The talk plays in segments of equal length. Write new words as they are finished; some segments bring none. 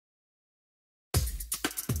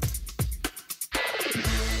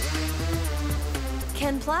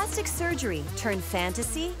Can plastic surgery turn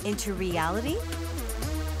fantasy into reality?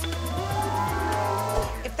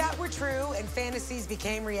 If that were true and fantasies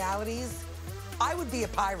became realities, I would be a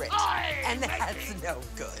pirate. And that's no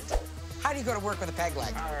good. How do you go to work with a peg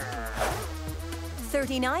leg?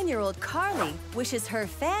 39-year-old Carly wishes her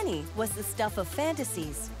fanny was the stuff of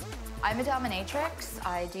fantasies. I'm a dominatrix.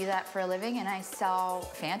 I do that for a living, and I sell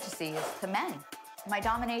fantasies to men. My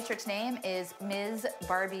dominatrix name is Ms.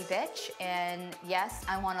 Barbie Bitch, and yes,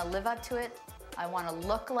 I want to live up to it. I want to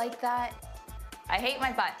look like that. I hate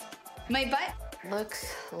my butt. My butt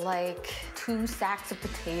looks like 2 sacks of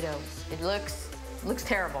potatoes. It looks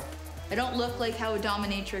terrible. I don't look like how a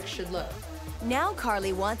dominatrix should look. Now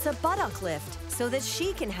Carly wants a buttock lift so that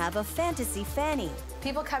she can have a fantasy fanny.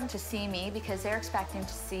 People come to see me because they're expecting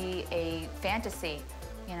to see a fantasy,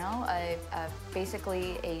 you know,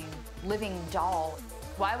 basically a living doll.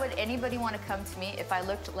 Why would anybody want to come to me if I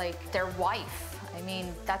looked like their wife? I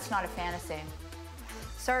mean, that's not a fantasy.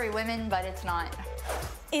 Sorry, women, but it's not.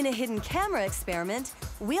 In a hidden camera experiment,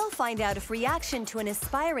 we'll find out if reaction to an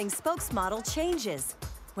aspiring spokesmodel changes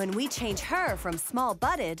when we change her from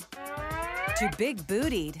small-butted to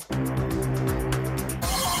big-bootied.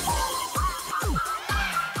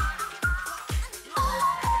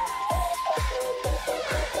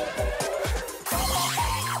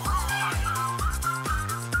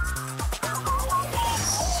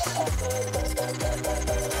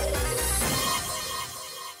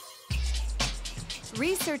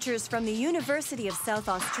 Researchers from the University of South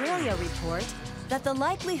Australia report that the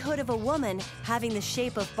likelihood of a woman having the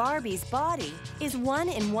shape of Barbie's body is 1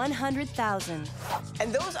 in 100,000.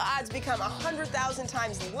 And those odds become 100,000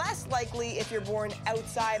 times less likely if you're born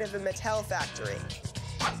outside of a Mattel factory.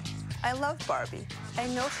 I love Barbie. I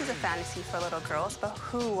know she's a fantasy for little girls, but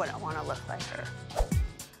who wouldn't want to look like her?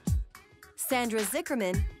 Sandra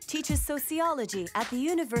Zickerman teaches sociology at the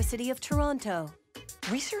University of Toronto.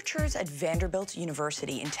 Researchers at Vanderbilt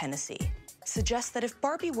University in Tennessee suggest that if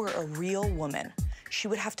Barbie were a real woman, she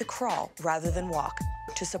would have to crawl rather than walk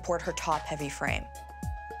to support her top-heavy frame.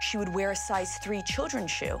 She would wear a size 3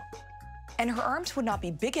 children's shoe, and her arms would not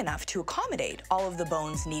be big enough to accommodate all of the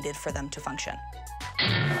bones needed for them to function.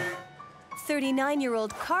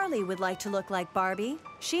 39-year-old Carly would like to look like Barbie.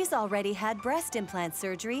 She's already had breast implant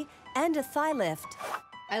surgery and a thigh lift.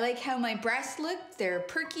 I like how my breasts look. They're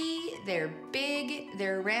perky, they're big,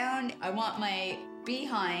 they're round. I want my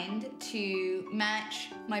behind to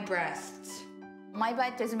match my breasts. My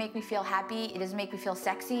butt doesn't make me feel happy. It doesn't make me feel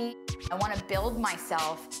sexy. I want to build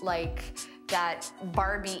myself like that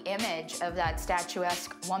Barbie image of that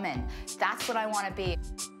statuesque woman. That's what I want to be.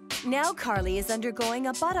 Now Carly is undergoing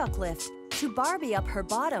a buttock lift to Barbie up her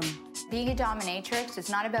bottom. Being a dominatrix is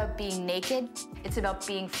not about being naked. It's about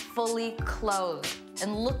being fully clothed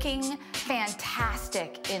and looking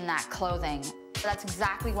fantastic in that clothing. That's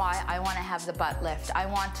exactly why I want to have the butt lift. I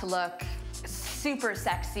want to look super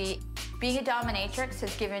sexy. Being a dominatrix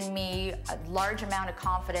has given me a large amount of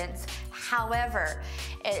confidence. However,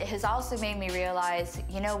 it has also made me realize,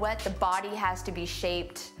 you know what? The body has to be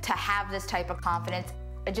shaped to have this type of confidence.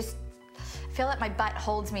 I just feel that my butt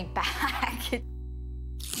holds me back.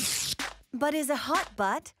 But is a hot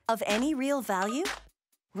butt of any real value?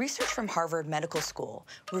 Research from Harvard Medical School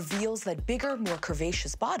reveals that bigger, more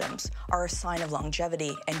curvaceous bottoms are a sign of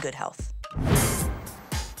longevity and good health.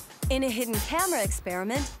 In a hidden camera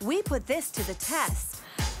experiment, we put this to the test.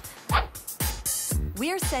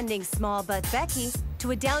 We're sending small butt Becky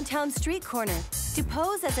to a downtown street corner to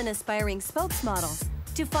pose as an aspiring spokesmodel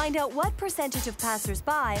to find out what percentage of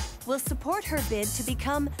passers-by will support her bid to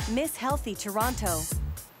become Miss Healthy Toronto.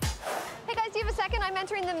 Hey guys, do you have a second? I'm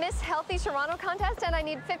entering the Miss Healthy Toronto contest and I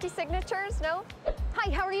need 50 signatures. No? Hi,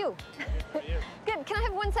 how are you? Good. Can I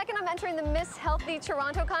have 1 second? I'm entering the Miss Healthy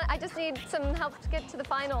Toronto contest. I just need some help to get to the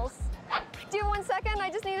finals. Do you have 1 second? I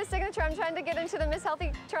just need a signature. I'm trying to get into the Miss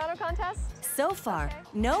Healthy Toronto contest. So far,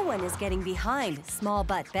 no one is getting behind small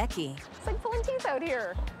butt Becky. It's like pulling teeth out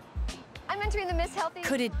here. I'm entering the Miss Healthy...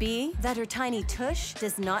 Could it be that her tiny tush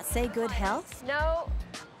does not say good health? No.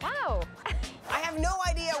 Wow. I have no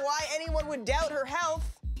idea why anyone would doubt her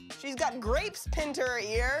health. She's got grapes pinned to her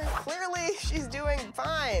ear. Clearly, she's doing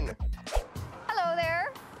fine. Hello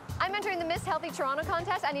there. I'm entering the Miss Healthy Toronto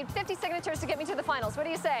contest. I need 50 signatures to get me to the finals. What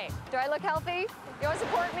do you say? Do I look healthy? You want to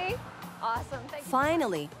support me? Awesome. Thank you.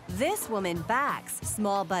 Finally, this woman backs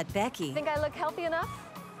small butt Becky. Think I look healthy enough?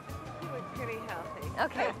 You look pretty healthy.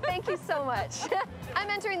 Okay, thank you so much. I'm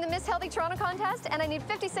entering the Miss Healthy Toronto contest, and I need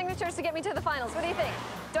 50 signatures to get me to the finals. What do you think?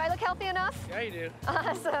 Do I look healthy enough? Yeah, you do.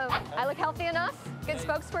 Awesome. I look healthy enough? Good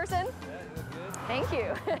spokesperson? Yeah, you look good. Thank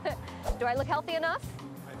you. Do I look healthy enough?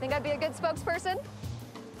 Think I'd be a good spokesperson?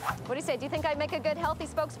 What do you say? Do you think I make a good healthy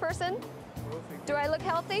spokesperson? Perfect. Do I look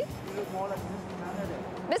healthy? You look more like Miss Canada.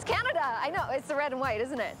 Miss Canada! I know, it's the red and white,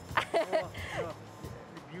 isn't it? No,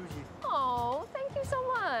 the beauty. Oh, thank you so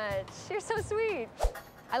much. You're so sweet.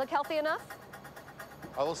 I look healthy enough?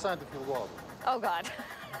 I will sign to feel well. Oh, God.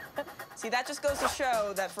 See, that just goes to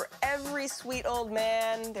show that for every sweet old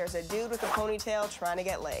man, there's a dude with a ponytail trying to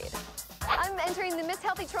get laid. I'm entering the Miss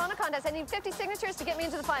Healthy Toronto contest. I need 50 signatures to get me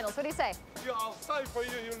into the finals. What do you say? Yeah, I'll sign for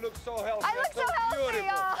you. You look so healthy. I look so healthy.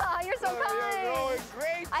 Oh, you're so kind. You're growing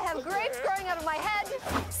great. I have grapes growing out of my head.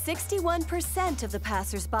 61% of the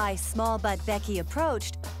passersby small butt Becky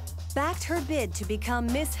approached backed her bid to become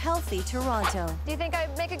Miss Healthy Toronto. Do you think I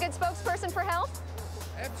make a good spokesperson for health?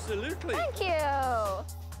 Absolutely. Thank you.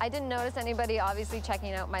 I didn't notice anybody obviously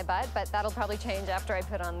checking out my butt, but that'll probably change after I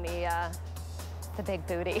put on the big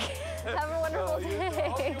booty. Have a wonderful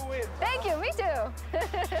day. You win. Thank you, me too.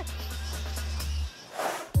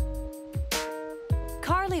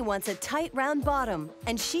 Carly wants a tight round bottom,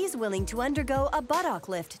 and she's willing to undergo a buttock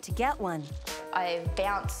lift to get one. I've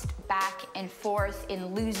bounced back and forth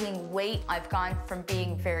in losing weight. I've gone from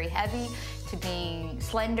being very heavy to being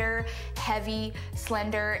slender, heavy,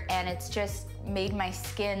 slender, and it's just made my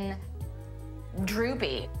skin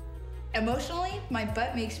droopy. Emotionally, my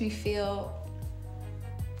butt makes me feel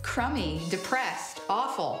crummy, depressed,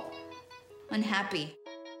 awful, unhappy.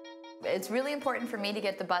 It's really important for me to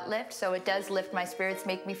get the butt lift, so it does lift my spirits,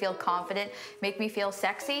 make me feel confident, make me feel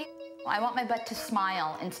sexy. I want my butt to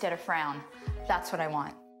smile instead of frown. That's what I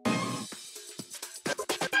want.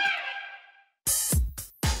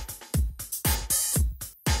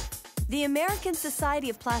 The American Society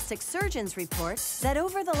of Plastic Surgeons reports that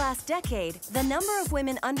over the last decade, the number of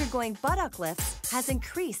women undergoing buttock lifts has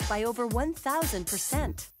increased by over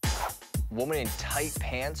 1,000%. Woman in tight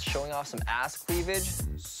pants showing off some ass cleavage,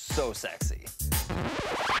 so sexy.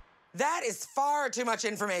 That is far too much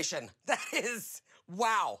information. That is,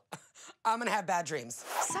 wow. I'm gonna have bad dreams.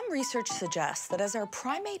 Some research suggests that as our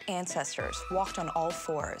primate ancestors walked on all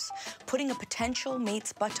fours, putting a potential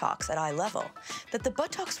mate's buttocks at eye level, that the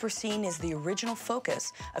buttocks were seen as the original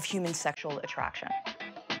focus of human sexual attraction.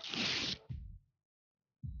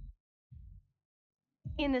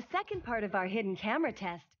 In the second part of our hidden camera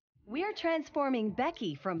test, we're transforming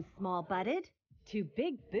Becky from small-butted to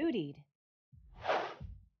big-bootied.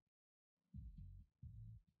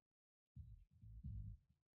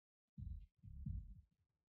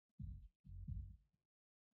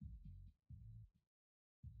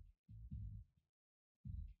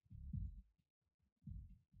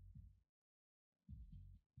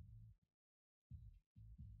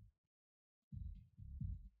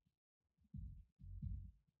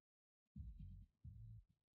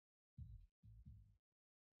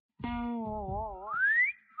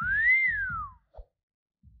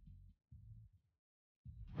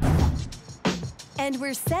 And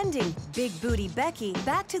we're sending Big Booty Becky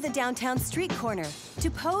back to the downtown street corner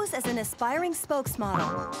to pose as an aspiring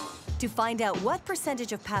spokesmodel to find out what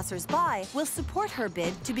percentage of passers-by will support her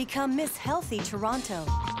bid to become Miss Healthy Toronto.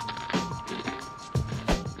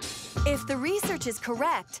 If the research is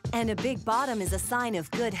correct and a big bottom is a sign of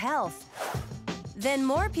good health, then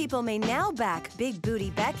more people may now back Big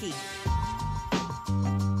Booty Becky.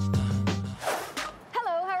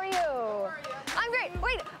 Hello, how are you? I'm great.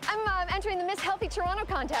 Wait, I'm entering the Miss Healthy Toronto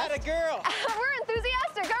contest. Atta girl. We're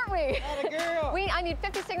enthusiastic, aren't we? Atta girl. I need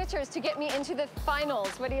 50 signatures to get me into the finals.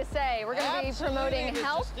 What do you say? We're going to be promoting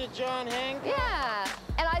health. Mr. John Hank. Yeah,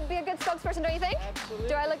 and I'd be a good spokesperson, don't you think? Absolutely.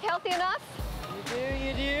 Do I look healthy enough?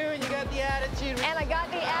 You do, and you got the attitude. And I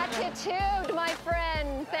got the attitude, my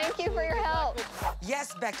friend. Thank you for your help.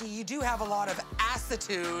 Yes, Becky, you do have a lot of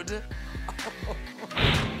attitude.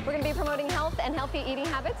 We're going to be promoting health and healthy eating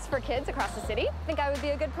habits for kids across the city. Think I would be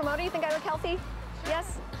a good promoter? You think I look healthy?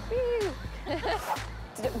 Yes?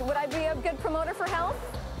 Would I be a good promoter for health?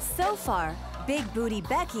 So far, Big Booty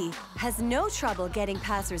Becky has no trouble getting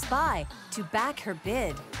passers-by to back her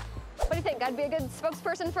bid. What do you think? I'd be a good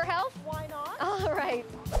spokesperson for health? Why not? All right.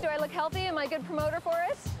 Do I look healthy? Am I a good promoter for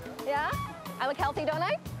it? Yeah? I look healthy, don't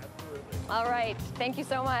I? Absolutely. All right. Thank you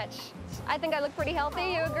so much. I think I look pretty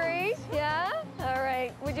healthy. You agree? Yeah? All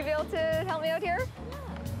right. Would you be able to help me out here?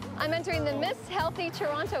 I'm entering the Miss Healthy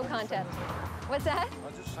Toronto contest. What's that?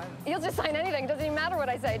 I'll just sign it. You'll just sign anything. It doesn't even matter what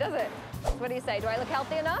I say, does it? What do you say? Do I look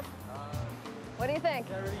healthy enough? What do you think?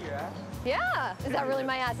 Is that really your ass? Yeah. Is that really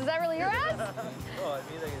my ass? Is that really your ass? Oh,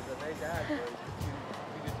 I mean, like, it's a nice ass, but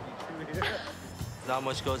it's too good to be true. Not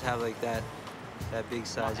much girls have like that big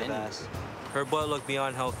size of ass. Her butt looked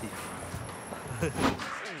beyond healthy.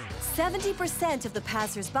 70% of the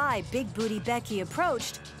passers-by Big Booty Becky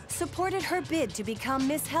approached supported her bid to become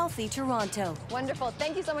Miss Healthy Toronto. Wonderful.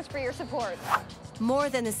 Thank you so much for your support. More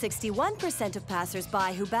than the 61% of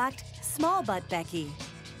passers-by who backed Small Butt Becky.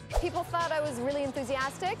 People thought I was really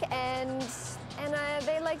enthusiastic, and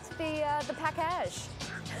they liked the package.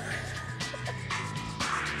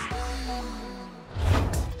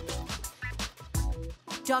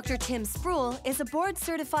 Dr. Tim Spruill is a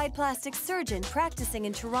board-certified plastic surgeon practicing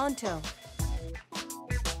in Toronto.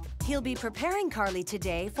 He'll be preparing Carly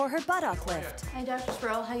today for her buttock lift. Hi, Dr.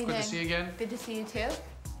 Spruill. How you doing? Good to see you again. Good to see you too.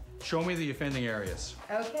 Show me the offending areas.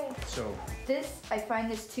 Okay. So. I find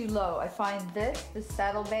this too low. I find the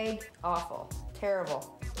saddle bag, awful,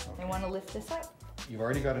 terrible. I want to lift this up. You've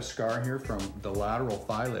already got a scar here from the lateral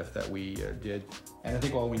thigh lift that we did. And I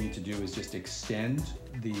think all we need to do is just extend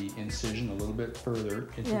the incision a little bit further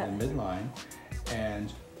into the midline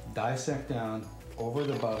and dissect down over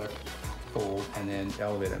the buttock fold and then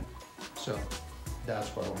elevate it. So that's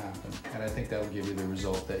what will happen. And I think that will give you the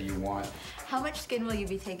result that you want. How much skin will you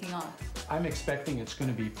be taking off? I'm expecting it's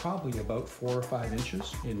going to be probably about 4 or 5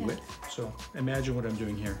 inches in width. So imagine what I'm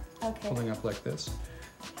doing here. Okay. Pulling up like this.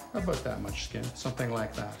 About that much skin, something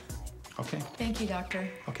like that. Okay? Thank you, doctor.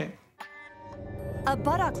 Okay. A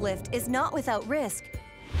buttock lift is not without risk.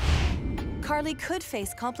 Carly could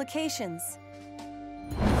face complications.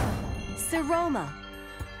 Seroma.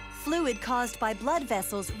 Fluid caused by blood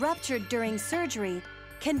vessels ruptured during surgery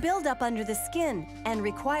can build up under the skin and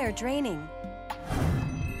require draining.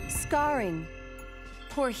 Scarring.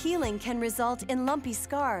 Poor healing can result in lumpy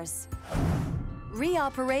scars.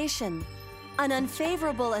 Reoperation. An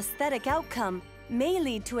unfavorable aesthetic outcome may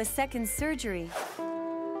lead to a second surgery.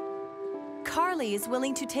 Carly is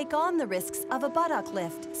willing to take on the risks of a buttock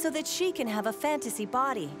lift so that she can have a fantasy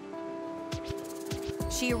body.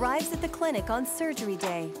 She arrives at the clinic on surgery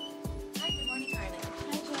day. Hi, good morning, Carly.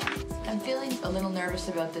 Hi, Jen. I'm feeling a little nervous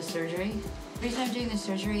about this surgery. The reason I'm doing this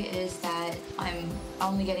surgery is that I'm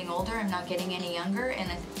only getting older, I'm not getting any younger,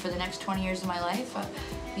 and for the next 20 years of my life,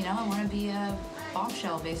 you know, I want to be a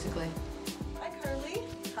bombshell, basically.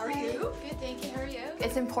 How are you? Good, thank you. How are you?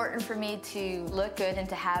 It's important for me to look good and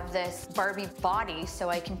to have this Barbie body so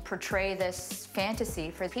I can portray this fantasy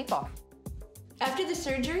for people. After the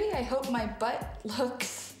surgery, I hope my butt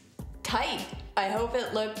looks tight. I hope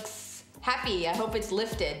it looks happy. I hope it's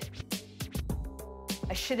lifted.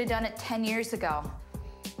 I should have done it 10 years ago.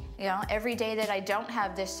 You know, every day that I don't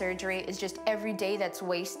have this surgery is just every day that's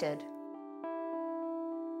wasted.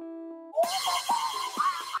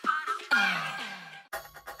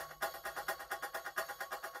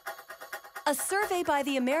 A survey by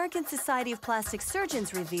the American Society of Plastic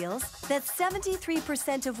Surgeons reveals that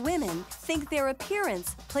 73% of women think their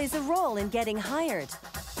appearance plays a role in getting hired.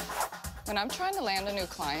 When I'm trying to land a new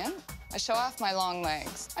client, I show off my long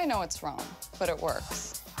legs. I know it's wrong, but it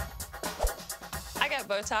works. I got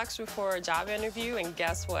Botox before a job interview, and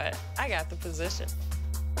guess what? I got the position.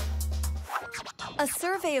 A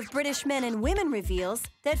survey of British men and women reveals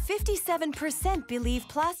that 57% believe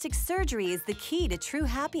plastic surgery is the key to true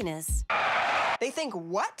happiness. They think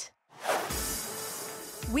what?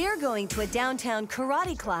 We're going to a downtown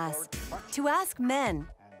karate class to ask men,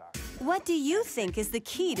 what do you think is the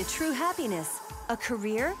key to true happiness? A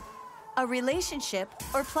career, a relationship,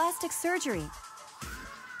 or plastic surgery?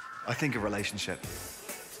 I think a relationship.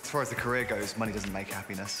 As far as the career goes, money doesn't make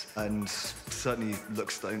happiness, and certainly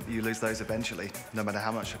looks like you lose those eventually, no matter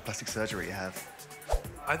how much plastic surgery you have.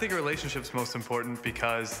 I think a relationship's most important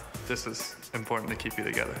because this is important to keep you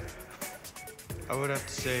together. I would have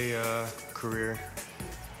to say career,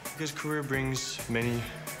 because career brings many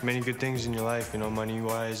good things in your life, you know,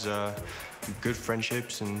 money-wise, good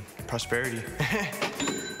friendships and prosperity.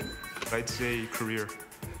 I'd say career.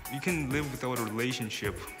 You can live without a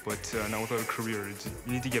relationship, but not without a career.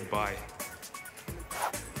 You need to get by.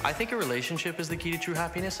 I think a relationship is the key to true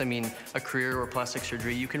happiness. I mean, a career or plastic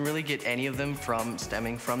surgery, you can really get any of them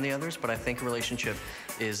stemming from the others, but I think a relationship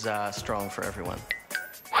is strong for everyone.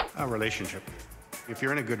 A relationship. If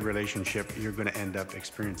you're in a good relationship, you're going to end up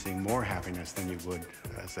experiencing more happiness than you would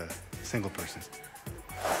as a single person.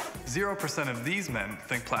 0% of these men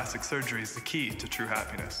think plastic surgery is the key to true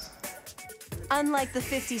happiness. Unlike the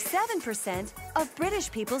 57% of British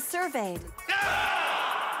people surveyed.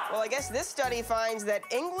 Well, I guess this study finds that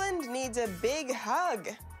England needs a big hug.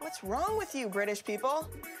 What's wrong with you, British people?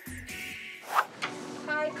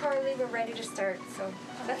 Hi, Carly. We're ready to start, so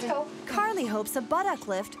let's go. Carly hopes a buttock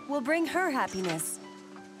lift will bring her happiness.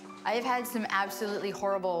 I've had some absolutely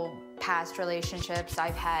horrible past relationships.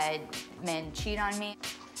 I've had men cheat on me.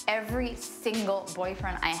 Every single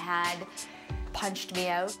boyfriend I had punched me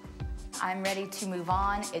out. I'm ready to move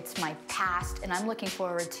on. It's my past, and I'm looking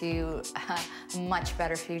forward to a much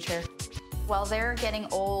better future. While they're getting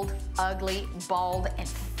old, ugly, bald, and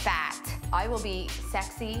fat, I will be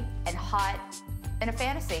sexy and hot and a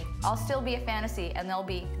fantasy. I'll still be a fantasy, and they'll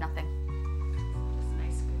be nothing.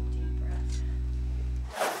 Nice, good deep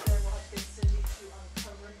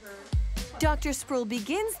breath. Dr. Sproul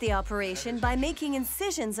begins the operation by making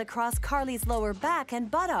incisions across Carly's lower back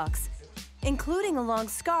and buttocks, including along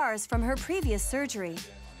scars from her previous surgery.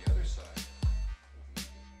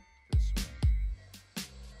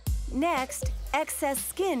 Next, excess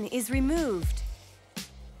skin is removed.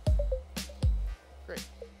 Great.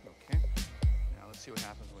 Okay. Now let's see what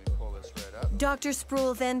happens when we pull this right up. Dr.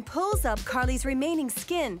 Sproul then pulls up Carly's remaining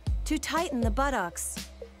skin to tighten the buttocks.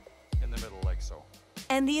 In the middle, like so.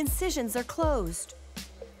 And the incisions are closed.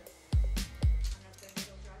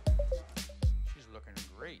 She's looking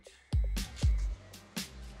great.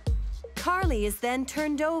 Carly is then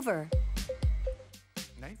turned over.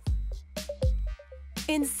 Knife.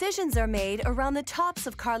 Incisions are made around the tops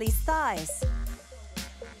of Carly's thighs.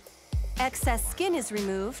 Excess skin is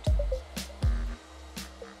removed.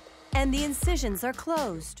 And the incisions are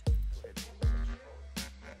closed.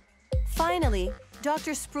 Finally,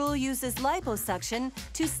 Dr. Sproul uses liposuction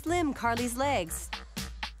to slim Carly's legs.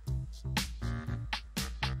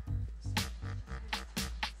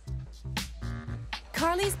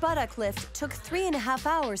 Carly's buttock lift took 3.5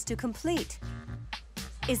 hours to complete.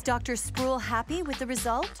 Is Dr. Sproul happy with the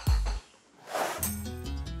result?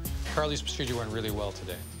 Carly's procedure went really well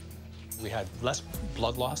today. We had less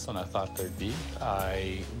blood loss than I thought there'd be.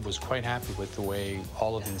 I was quite happy with the way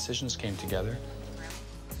all of the incisions came together.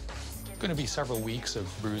 Going to be several weeks of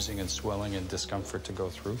bruising and swelling and discomfort to go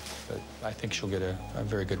through, but I think she'll get a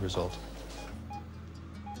very good result.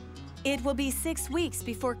 It will be 6 weeks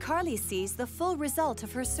before Carly sees the full result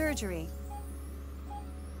of her surgery.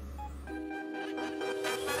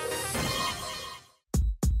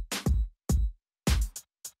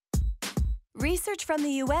 Research from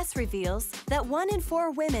the U.S. reveals that 1 in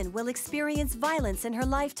 4 women will experience violence in her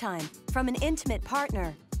lifetime from an intimate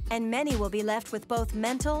partner, and many will be left with both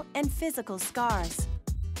mental and physical scars.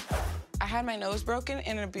 I had my nose broken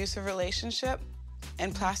in an abusive relationship,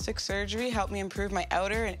 and plastic surgery helped me improve my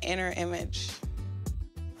outer and inner image.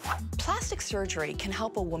 Plastic surgery can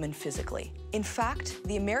help a woman physically. In fact,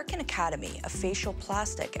 the American Academy of Facial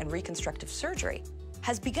Plastic and Reconstructive Surgery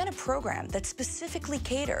has begun a program that specifically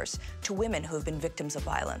caters to women who have been victims of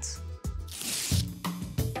violence.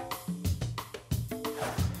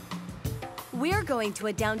 We're going to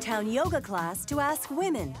a downtown yoga class to ask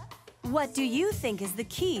women, what do you think is the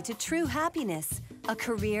key to true happiness? A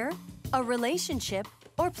career, a relationship,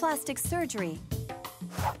 or plastic surgery?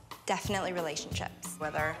 Definitely relationships,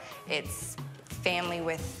 whether it's family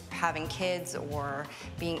with having kids or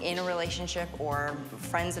being in a relationship or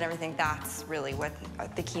friends and everything. That's really what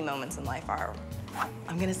the key moments in life are.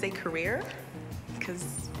 I'm gonna say career,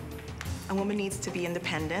 because a woman needs to be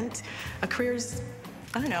independent. A career's,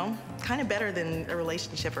 I don't know, kind of better than a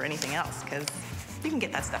relationship or anything else, because you can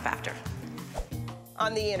get that stuff after.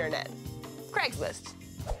 On the internet, Craigslist.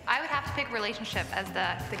 I would have to pick relationship as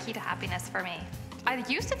the key to happiness for me. I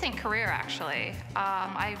used to think career, actually.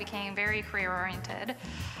 I became very career-oriented.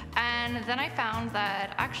 And then I found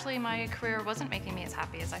that actually my career wasn't making me as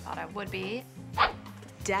happy as I thought I would be.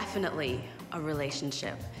 Definitely a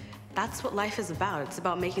relationship. That's what life is about. It's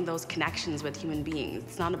about making those connections with human beings.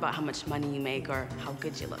 It's not about how much money you make or how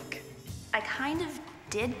good you look. I kind of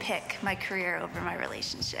did pick my career over my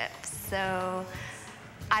relationship. So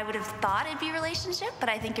I would have thought it'd be relationship, but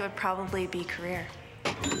I think it would probably be career.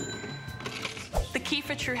 The key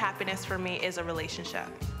for true happiness for me is a relationship.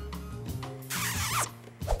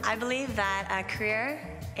 I believe that a career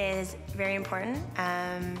is very important,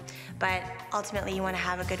 but ultimately you want to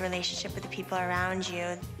have a good relationship with the people around you.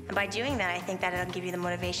 And by doing that, I think that it'll give you the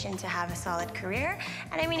motivation to have a solid career.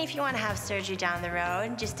 And I mean, if you want to have surgery down the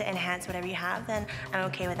road just to enhance whatever you have, then I'm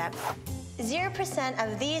okay with that. 0%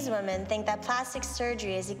 of these women think that plastic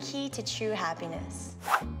surgery is a key to true happiness.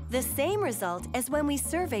 The same result as when we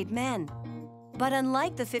surveyed men. But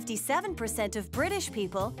unlike the 57% of British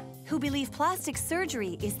people who believe plastic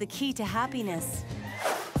surgery is the key to happiness.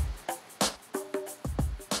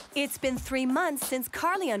 It's been 3 months since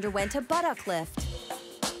Carly underwent a buttock lift.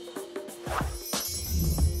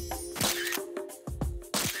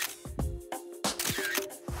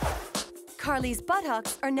 Carly's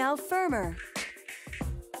buttocks are now firmer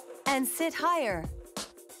and sit higher,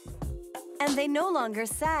 and they no longer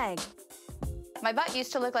sag. My butt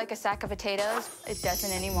used to look like a sack of potatoes. It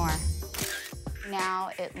doesn't anymore. Now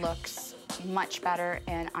it looks much better,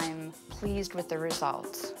 and I'm pleased with the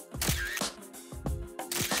results.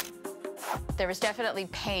 There was definitely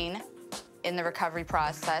pain in the recovery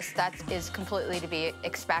process. That is completely to be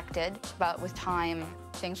expected, but with time,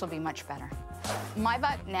 things will be much better. My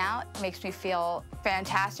butt now makes me feel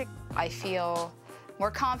fantastic. I feel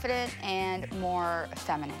more confident and more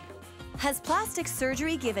feminine. Has plastic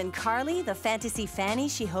surgery given Carly the fantasy fanny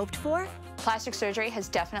she hoped for? Plastic surgery has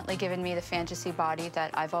definitely given me the fantasy body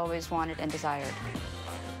that I've always wanted and desired.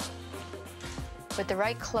 With the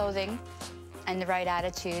right clothing and the right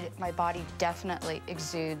attitude, my body definitely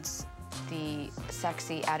exudes the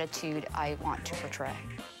sexy attitude I want to portray.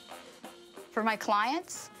 For my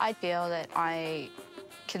clients, I feel that I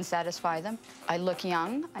can satisfy them. I look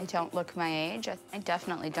young. I don't look my age. I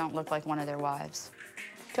definitely don't look like one of their wives.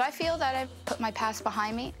 Do I feel that I've put my past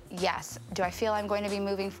behind me? Yes. Do I feel I'm going to be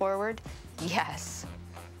moving forward? Yes.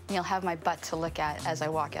 And you'll have my butt to look at as I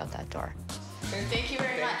walk out that door. Thank you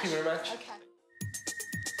very much. Thank you very much. Okay.